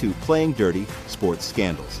listening to Playing Dirty: Sports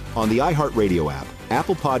Scandals on the iHeartRadio app,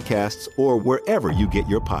 Apple Podcasts, or wherever you get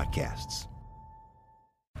your podcasts.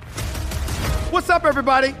 What's up,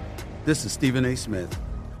 everybody? This is Stephen A. Smith.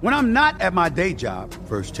 When I'm not at my day job,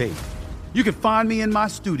 First Take, you can find me in my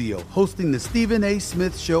studio hosting the Stephen A.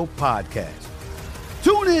 Smith Show podcast.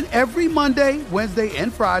 Tune in every Monday, Wednesday,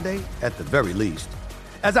 and Friday, at the very least,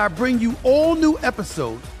 as I bring you all new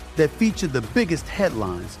episodes that feature the biggest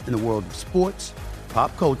headlines in the world of sports,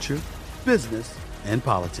 pop culture, business, and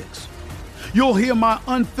politics. You'll hear my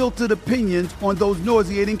unfiltered opinions on those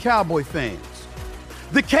nauseating Cowboy fans,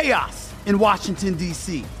 the chaos in Washington,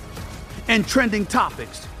 D.C., and trending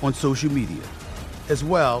topics on social media, as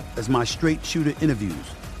well as my straight shooter interviews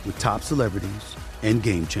with top celebrities and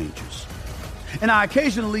game changers. And I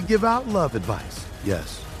occasionally give out love advice.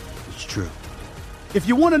 Yes, it's true. If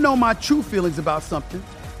you want to know my true feelings about something,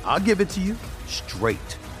 I'll give it to you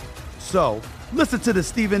straight. So listen to the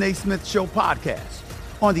Stephen A. Smith Show podcast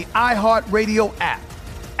on the iHeartRadio app,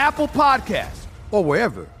 Apple Podcasts, or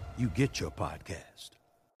wherever you get your podcast.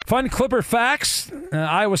 Fun Clipper facts.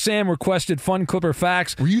 Iowa Sam requested fun Clipper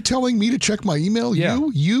facts. Were you telling me to check my email? Yeah.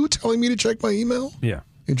 You telling me to check my email? Yeah.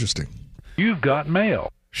 Interesting. You've got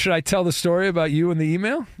mail. Should I tell the story about you in the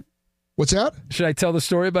email? What's that? Should I tell the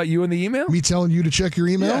story about you in the email? Me telling you to check your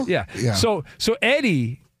email? Yeah. So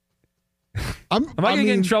Eddie... Am I going to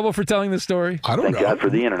get in trouble for telling this story? I don't know. Thank God for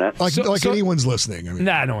the internet. Like anyone's listening. I mean,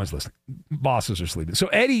 nah, no one's listening. Bosses are sleeping. So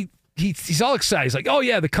Eddie, he's all excited. He's like, oh,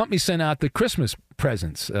 yeah, the company sent out the Christmas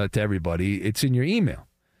presents to everybody. It's in your email.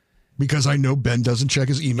 Because I know Ben doesn't check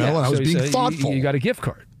his email, and I was being thoughtful. You got a gift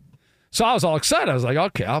card. So I was all excited. I was like,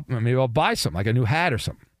 okay, maybe I'll buy something, like a new hat or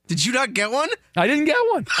something. Did you not get one? I didn't get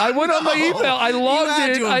one. I went on my email. I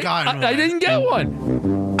logged in. I didn't get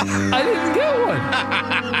one. I didn't get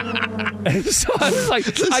one. And so I was like,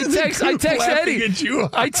 I text Eddie.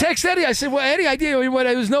 I text Eddie. I said, well, Eddie,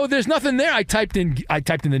 there's nothing there. I typed in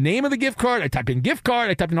the name of the gift card. I typed in gift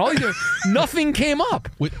card. I typed in all these. Nothing came up.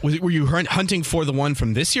 Were you hunting for the one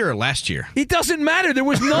from this year or last year? It doesn't matter. There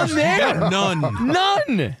was none there.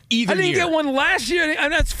 None. Either I didn't get one last year,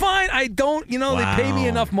 and that's fine. I don't. They pay me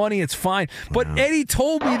enough money. It's fine. But Eddie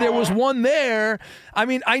told me there was one there. I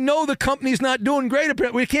mean, I know the company's not doing great.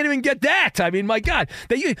 We can't even get that. I mean, my God.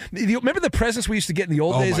 Remember the presents we used to get in the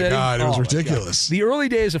old days, Eddie? Oh, my God. It was ridiculous. The early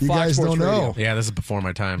days of Fox Sports Radio. Yeah, this is before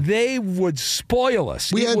my time. They would spoil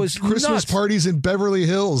us. We had Christmas parties in Beverly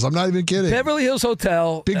Hills. I'm not even kidding. Beverly Hills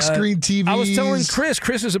Hotel. Big screen TVs. I was telling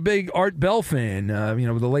Chris is a big Art Bell fan,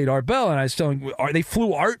 the late Art Bell, and I was telling they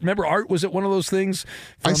flew Art. Remember Art was at one of those things?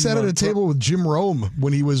 I sat at a table with Jim Rome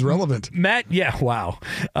when he was relevant. Matt, wow.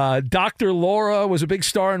 Dr. Laura was a big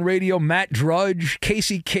star on radio. Matt Drudge,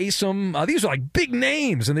 Casey Kasem. These are like big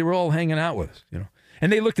names, and they were all hanging out with us,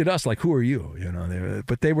 And they looked at us like, "Who are you?"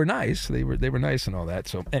 But they were nice. They were nice and all that.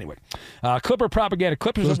 So anyway, Clipper propaganda.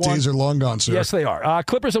 Clippers those have won. Days are long gone, sir. Yes, they are.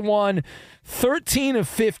 Clippers have won 13 of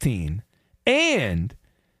 15, and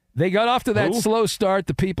they got off to that slow start.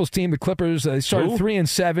 The People's team, the Clippers, they started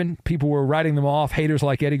 3-7. People were writing them off. Haters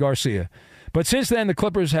like Eddie Garcia. But since then, the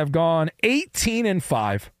Clippers have gone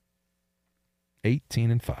 18-5.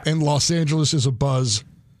 18-5. And Los Angeles is a buzz.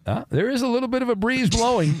 There is a little bit of a breeze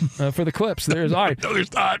blowing for the Clips. There's all right. No,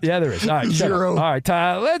 there's not. Yeah, there is. All right, 0. All right,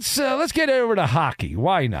 let's get over to hockey.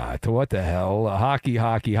 Why not? What the hell? Hockey,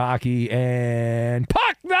 and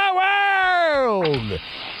puck the world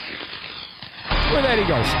with Eddie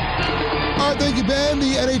Garcia. Thank you, Ben.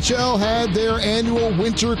 The NHL had their annual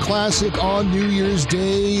Winter Classic on New Year's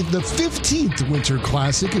Day, the 15th Winter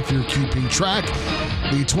Classic, if you're keeping track.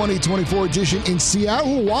 The 2024 edition in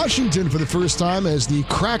Seattle, Washington for the first time as the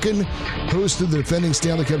Kraken hosted the defending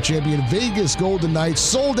Stanley Cup champion Vegas Golden Knights.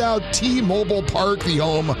 Sold out T-Mobile Park, the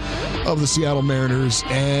home of the Seattle Mariners.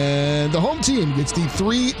 And the home team gets the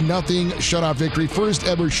 3-0 shutout victory. First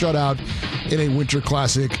ever shutout in a Winter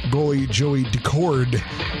Classic. Goalie Joey Decord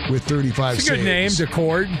with 35 It's a good name,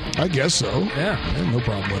 Decord. I guess so. Yeah. No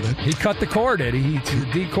problem with it. He cut the cord, Eddie.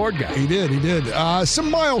 He's the cord guy. He did.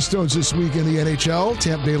 Some milestones this week in the NHL.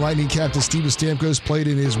 Tampa Bay Lightning captain Steven Stamkos played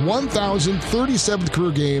in his 1,037th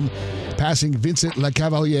career game, passing Vincent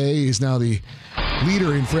Lecavalier. He's now the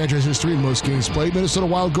leader in franchise history in most games played. Minnesota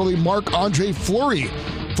Wild goalie Marc-Andre Fleury,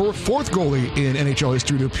 for fourth goalie in NHL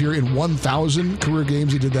history to appear in 1,000 career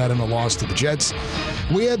games. He did that in a loss to the Jets.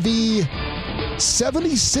 We had the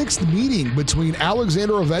 76th meeting between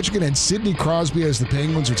Alexander Ovechkin and Sidney Crosby as the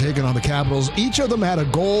Penguins are taking on the Capitals. Each of them had a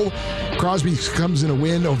goal. Crosby comes in a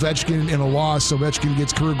win, Ovechkin in a loss. Ovechkin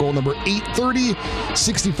gets career goal number 830,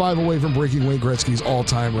 65 away from breaking Wayne Gretzky's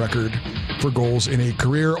all-time record for goals in a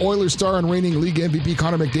career. Oilers star and reigning league MVP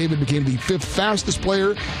Connor McDavid became the 5th fastest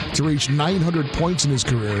player to reach 900 points in his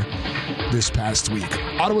career this past week.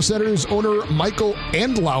 Ottawa Senators owner Michael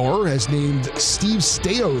Andlauer has named Steve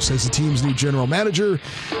Staios as the team's new general manager.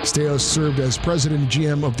 Staios served as president and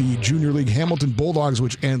GM of the Junior League Hamilton Bulldogs,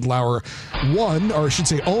 which Andlauer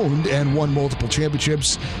owned and won multiple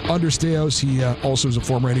championships. Under Staios, he also is a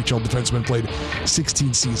former NHL defenseman, played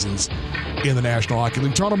 16 seasons in the National Hockey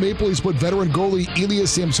League. Toronto Maple Leafs put veteran goalie Ilya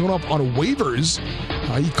Samsonov on waivers.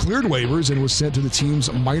 He cleared waivers and was sent to the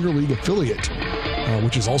team's minor league affiliate.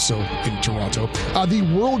 which is also in Toronto. The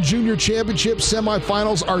World Junior Championship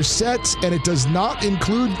semifinals are set, and it does not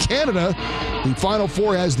include Canada. The Final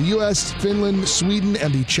Four has the U.S., Finland, Sweden,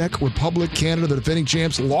 and the Czech Republic. Canada, the defending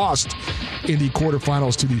champs, lost in the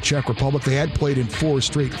quarterfinals to the Czech Republic. They had played in 4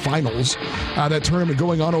 straight finals. That tournament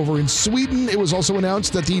going on over in Sweden. It was also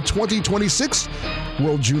announced that the 2026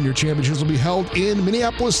 World Junior Championships will be held in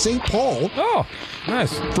Minneapolis, St. Paul. Oh,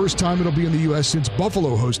 nice. First time it'll be in the U.S. since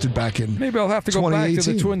Buffalo hosted back in Maybe I'll have to go back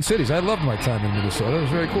to the Twin Cities. I loved my time in Minnesota. It was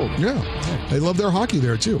very cool. Yeah. They love their hockey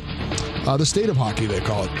there, too. The state of hockey, they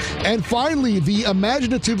call it. And finally, the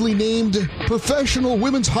imaginatively named Professional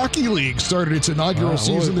Women's Hockey League started its inaugural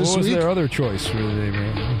season this week. What was their other choice for the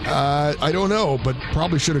name? I don't know, but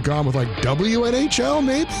probably should have gone with like WNHL,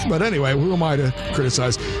 maybe? But anyway, who am I to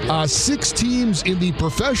criticize? 6 teams in the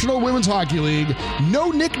Professional Women's Hockey League.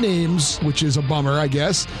 No nicknames, which is a bummer, I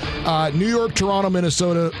guess. New York, Toronto,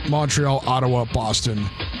 Minnesota, Montreal, Ottawa, Boston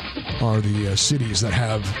are the cities that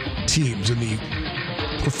have teams in the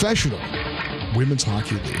Professional Women's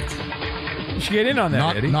Hockey League. You should get in on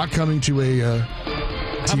that, Eddie. Not coming to a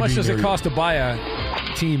How much does it cost to buy a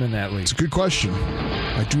team in that league? It's a good question.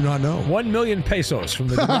 I do not know. 1 million pesos from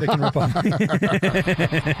the Dominican Republic.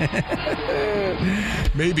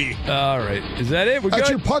 Maybe. All right. Is that it? We're That's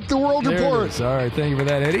good? your Puck the World report. All right. Thank you for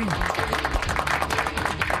that, Eddie.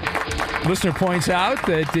 Listener points out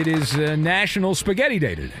that it is National Spaghetti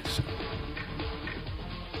Day today. So.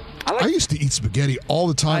 I used to eat spaghetti all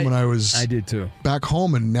the time when I did too. Back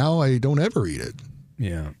home, and now I don't ever eat it.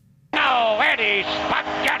 Yeah. No, Eddie,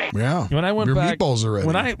 spaghetti. Yeah. When I went Your back, meatballs are ready.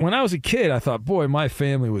 When I was a kid, I thought, boy, my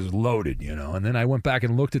family was loaded, And then I went back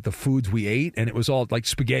and looked at the foods we ate, and it was all like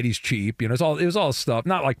spaghetti's cheap. It was all stuff,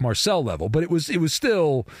 not like Marcel level, but it was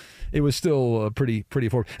still pretty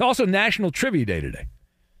affordable. Also, National Trivia Day today,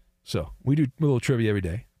 so we do a little trivia every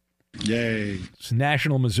day. Yay! It's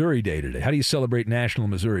National Missouri Day today. How do you celebrate National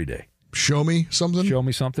Missouri Day? Show me something.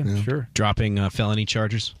 Yeah. Sure. Dropping felony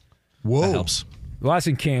charges. Whoa. That helps. Well, that's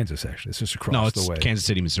in Kansas, actually. It's just across the way. No, it's Kansas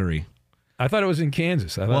City, Missouri. I thought it was in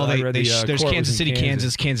Kansas. There's Kansas City,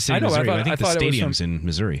 Kansas City, Missouri. I think the stadium's in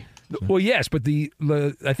Missouri. Well, yes, but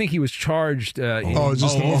I think he was charged.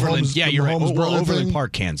 Overland. Yeah, you're right. Overland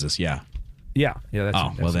Park, Kansas. Yeah. Yeah.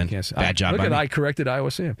 That's well then, Kansas. bad job. Look at I corrected Iowa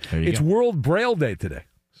Sam. It's go. World Braille Day today.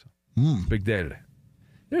 Big day today.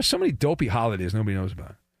 There's so many dopey holidays nobody knows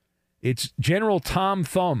about. It's General Tom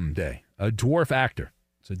Thumb Day, a dwarf actor.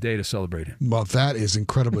 It's a day to celebrate him. Well, that is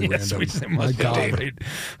incredibly random. My God.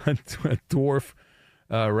 A dwarf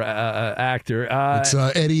actor. It's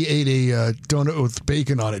Eddie ate a donut with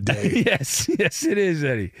bacon on it day. Yes, it is,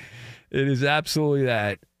 Eddie. It is absolutely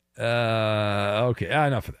that. Okay,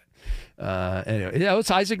 enough of that. Anyway, it's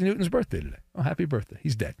Isaac Newton's birthday today. Oh, happy birthday.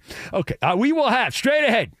 He's dead. Okay, we will have, straight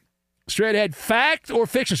ahead, fact or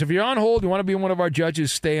fiction. So if you're on hold, you want to be one of our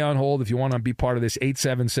judges, stay on hold. If you want to be part of this,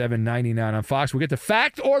 877-99 on Fox. We'll get to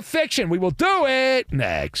fact or fiction. We will do it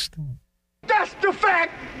next. That's the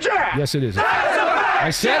fact, Jack. Yes, it is. I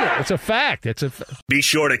said it. It's a fact. Be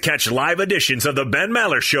sure to catch live editions of the Ben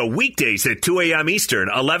Maller Show weekdays at 2 a.m. Eastern,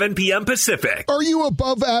 11 p.m. Pacific. Are you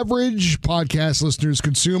above average? Podcast listeners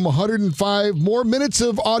consume 105 more minutes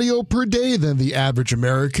of audio per day than the average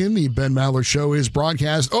American. The Ben Maller Show is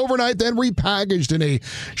broadcast overnight, then repackaged in a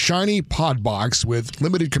shiny pod box with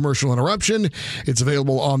limited commercial interruption. It's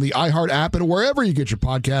available on the iHeart app and wherever you get your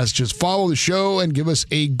podcasts. Just follow the show and give us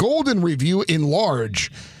a golden review in large,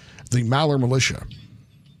 the Maller Militia.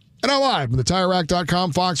 And now live from the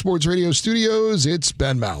TireRack.com Fox Sports Radio studios, it's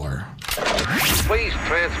Ben Maller. Please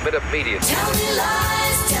transmit immediately. Tell me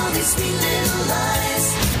lies, tell me sweet little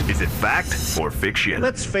lies. Is it fact or fiction?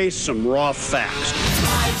 Let's face some raw facts.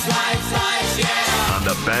 Lies, yeah. On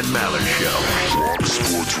the Ben Maller Show.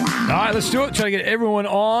 All right, let's do it. Try to get everyone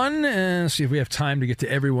on and see if we have time to get to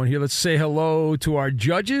everyone here. Let's say hello to our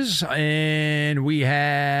judges. And we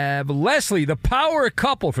have Leslie, the power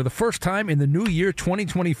couple, for the first time in the new year,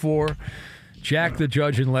 2024. Jack, the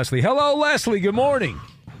judge, and Leslie. Hello, Leslie. Good morning.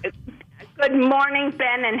 Good morning,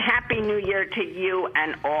 Ben, and Happy New Year to you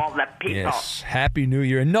and all the people. Yes, Happy New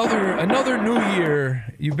Year. Another new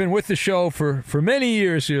year. You've been with the show for many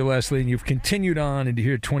years here, Leslie, and you've continued on into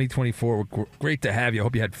here 2024. Great to have you. I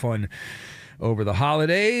hope you had fun over the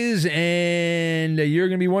holidays, and you're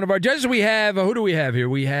going to be one of our judges. We have, who do we have here?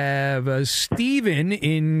 We have Stephen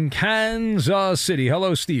in Kansas City.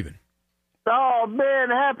 Hello, Stephen. Oh, Ben,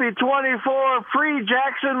 happy 24. Free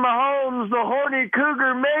Jackson Mahomes. The horny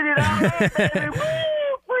cougar made it out, baby. Woo!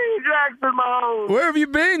 Free Jackson Mahomes. Where have you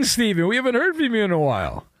been, Stephen? We haven't heard from you in a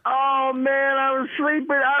while. Oh, man, I was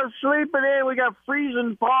sleeping in. We got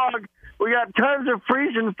freezing fog. we got tons of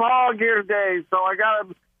freezing fog here today, so I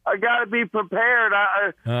gotta be prepared.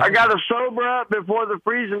 I gotta sober up before the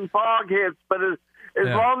freezing fog hits. But as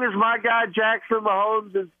long as my guy Jackson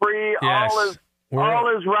Mahomes is free, all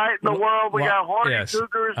is right in the world. We got horny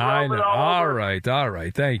cougars roaming all over. All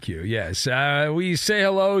right. Thank you. Yes, we say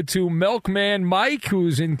hello to Milkman Mike,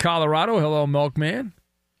 who's in Colorado. Hello, Milkman.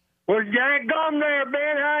 Well, daggone there,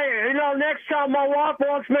 Ben. Hey, next time my wife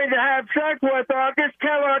wants me to have sex with her, I'll just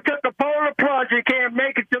tell her I took a polar plunge and can't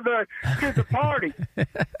make it to the party.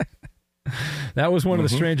 That was one of the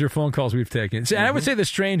stranger phone calls we've taken. I would say the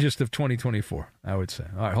strangest of 2024, I would say.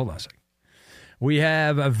 All right, hold on a second. We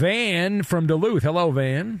have a Van from Duluth. Hello,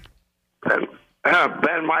 Van.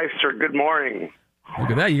 Ben Meister, good morning.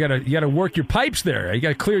 Look at that. You gotta work your pipes there. You got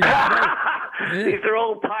to clear your... These are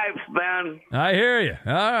old pipes, Ben. I hear you.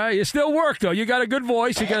 All right. You still work, though. You got a good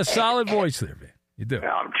voice. You got a solid voice there, man. You do.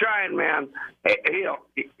 I'm trying, man. Hey,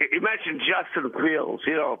 you mentioned Justin Fields.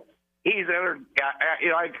 He's entered.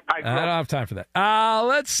 I don't have time for that.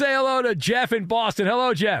 Let's say hello to Jeff in Boston.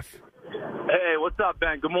 Hello, Jeff. Hey, what's up,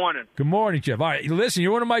 Ben? Good morning. Good morning, Jeff. All right, listen,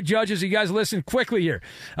 you're one of my judges. You guys listen quickly here.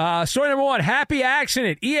 Story number one, happy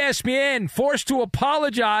accident. ESPN forced to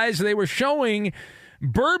apologize. They were showing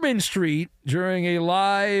Bourbon Street during a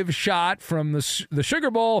live shot from the Sugar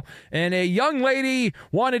Bowl, and a young lady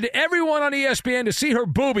wanted everyone on ESPN to see her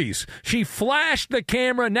boobies. She flashed the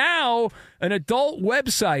camera. Now, an adult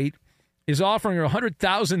website is offering her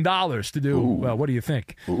 $100,000 to do, well, what do you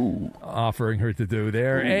think? Offering her to do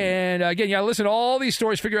there. And again, you got to listen to all these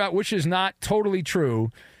stories, figure out which is not totally true.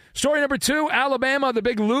 Story number two, Alabama, the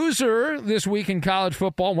big loser this week in college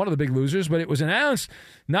football, one of the big losers, but it was announced,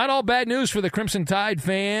 not all bad news for the Crimson Tide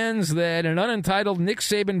fans, that an unentitled Nick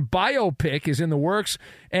Saban biopic is in the works,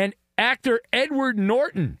 and actor Edward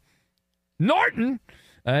Norton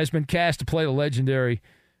has been cast to play the legendary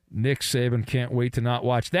Nick Saban. Can't wait to not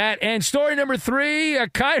watch that. And story number three,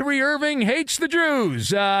 Kyrie Irving hates the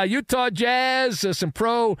Jews. Utah Jazz, some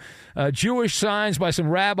pro-Jewish signs by some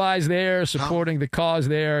rabbis there supporting the cause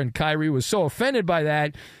there, and Kyrie was so offended by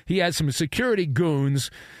that, he had some security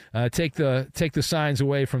goons take the signs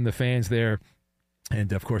away from the fans there.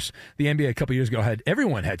 And, of course, the NBA a couple years ago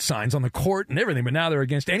everyone had signs on the court and everything, but now they're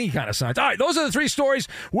against any kind of signs. All right, those are the three stories.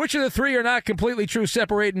 Which of the three are not completely true,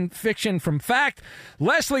 separating fiction from fact?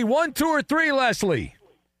 Leslie, 1, 2, or 3, Leslie?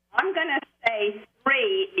 I'm going to say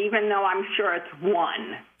 3, even though I'm sure it's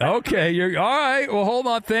 1. Okay, you're all right. Well, hold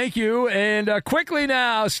on. Thank you. And quickly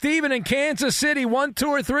now, Stephen in Kansas City, 1, 2,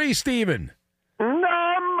 or 3, Stephen? Number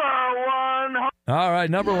 1. All right,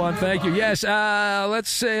 number 1. Thank you. Yes, let's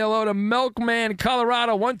say hello to Milkman,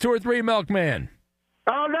 Colorado. 1, 2, or 3, Milkman?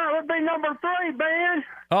 Oh, that would be number 3, Ben.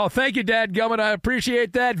 Oh, thank you, Dadgummit. I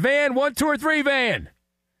appreciate that. Van, 1, 2, or 3, Van?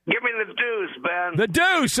 Give me the deuce, Ben. The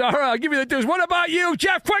deuce. All right, I'll give you the deuce. What about you,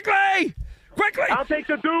 Jeff? Quickly! I'll take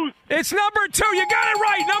the deuce. It's number 2. You got it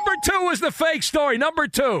right. Number 2 is the fake story. Number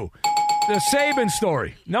 2, the Saban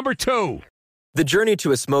story. Number 2. The journey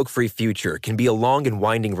to a smoke-free future can be a long and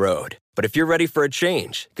winding road. But if you're ready for a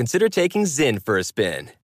change, consider taking Zyn for a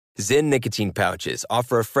spin. Zyn nicotine pouches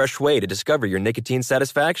offer a fresh way to discover your nicotine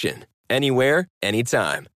satisfaction. Anywhere,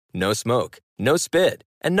 anytime. No smoke, no spit,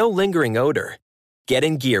 and no lingering odor. Get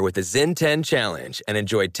in gear with the Zyn 10 Challenge and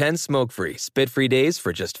enjoy 10 smoke-free, spit-free days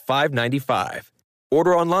for just $5.95.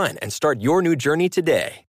 Order online and start your new journey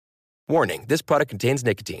today. Warning, this product contains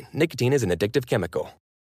nicotine. Nicotine is an addictive chemical.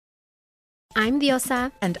 I'm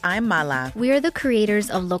Diosa. And I'm Mala. We are the creators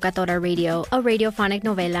of Locatora Radio, a radiophonic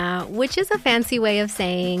novela, which is a fancy way of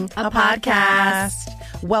saying a podcast.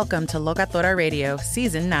 Welcome to Locatora Radio,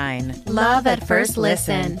 Season 9. Love at first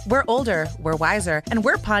listen. We're older, we're wiser, and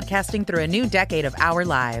we're podcasting through a new decade of our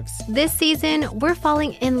lives. This season, we're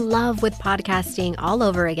falling in love with podcasting all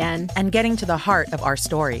over again. And getting to the heart of our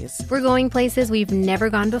stories. We're going places we've never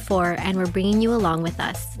gone before, and we're bringing you along with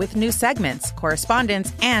us. With new segments,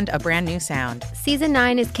 correspondence, and a brand new sound. Season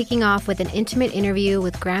 9 is kicking off with an intimate interview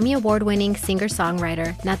with Grammy Award-winning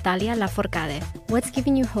singer-songwriter Natalia Lafourcade. What's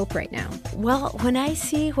giving you hope right now? Well, when I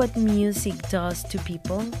see what music does to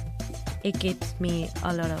people, it gives me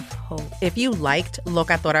a lot of hope. If you liked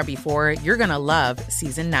Locatora before, you're going to love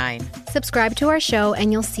Season 9. Subscribe to our show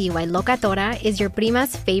and you'll see why Locatora is your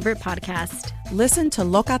prima's favorite podcast. Listen to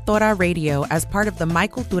Locatora Radio as part of the My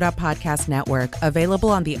Cultura Podcast Network, available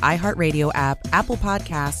on the iHeartRadio app, Apple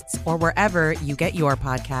Podcasts, or wherever you get your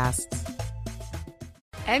podcasts.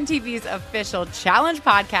 MTV's official Challenge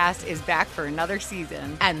podcast is back for another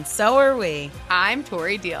season. And so are we. I'm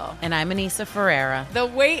Tori Deal. And I'm Anissa Ferreira. The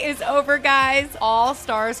wait is over, guys. All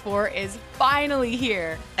Stars 4 is finally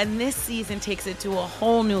here. And this season takes it to a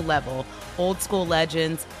whole new level. Old school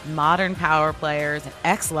legends, modern power players, and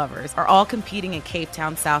ex-lovers are all competing in Cape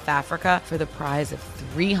Town, South Africa for the prize of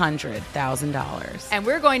 $300,000. And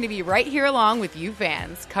we're going to be right here along with you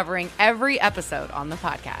fans, covering every episode on the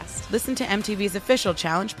podcast. Listen to MTV's official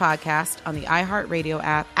Challenge podcast on the iHeartRadio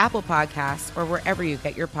app, Apple Podcasts, or wherever you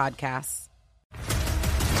get your podcasts.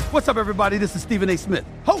 What's up, everybody? This is Stephen A. Smith,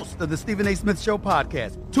 host of the Stephen A. Smith Show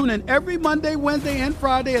podcast. Tune in every Monday, Wednesday, and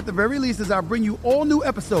Friday at the very least as I bring you all new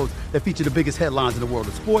episodes that feature the biggest headlines in the world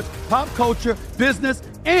of sports, pop culture, business,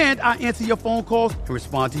 and I answer your phone calls and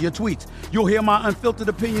respond to your tweets. You'll hear my unfiltered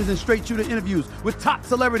opinions and straight-shooter interviews with top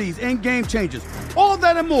celebrities and game changers. All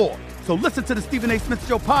that and more. So listen to the Stephen A. Smith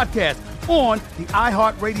Show podcast on the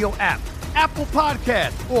iHeartRadio app, Apple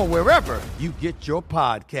Podcasts, or wherever you get your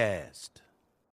podcasts.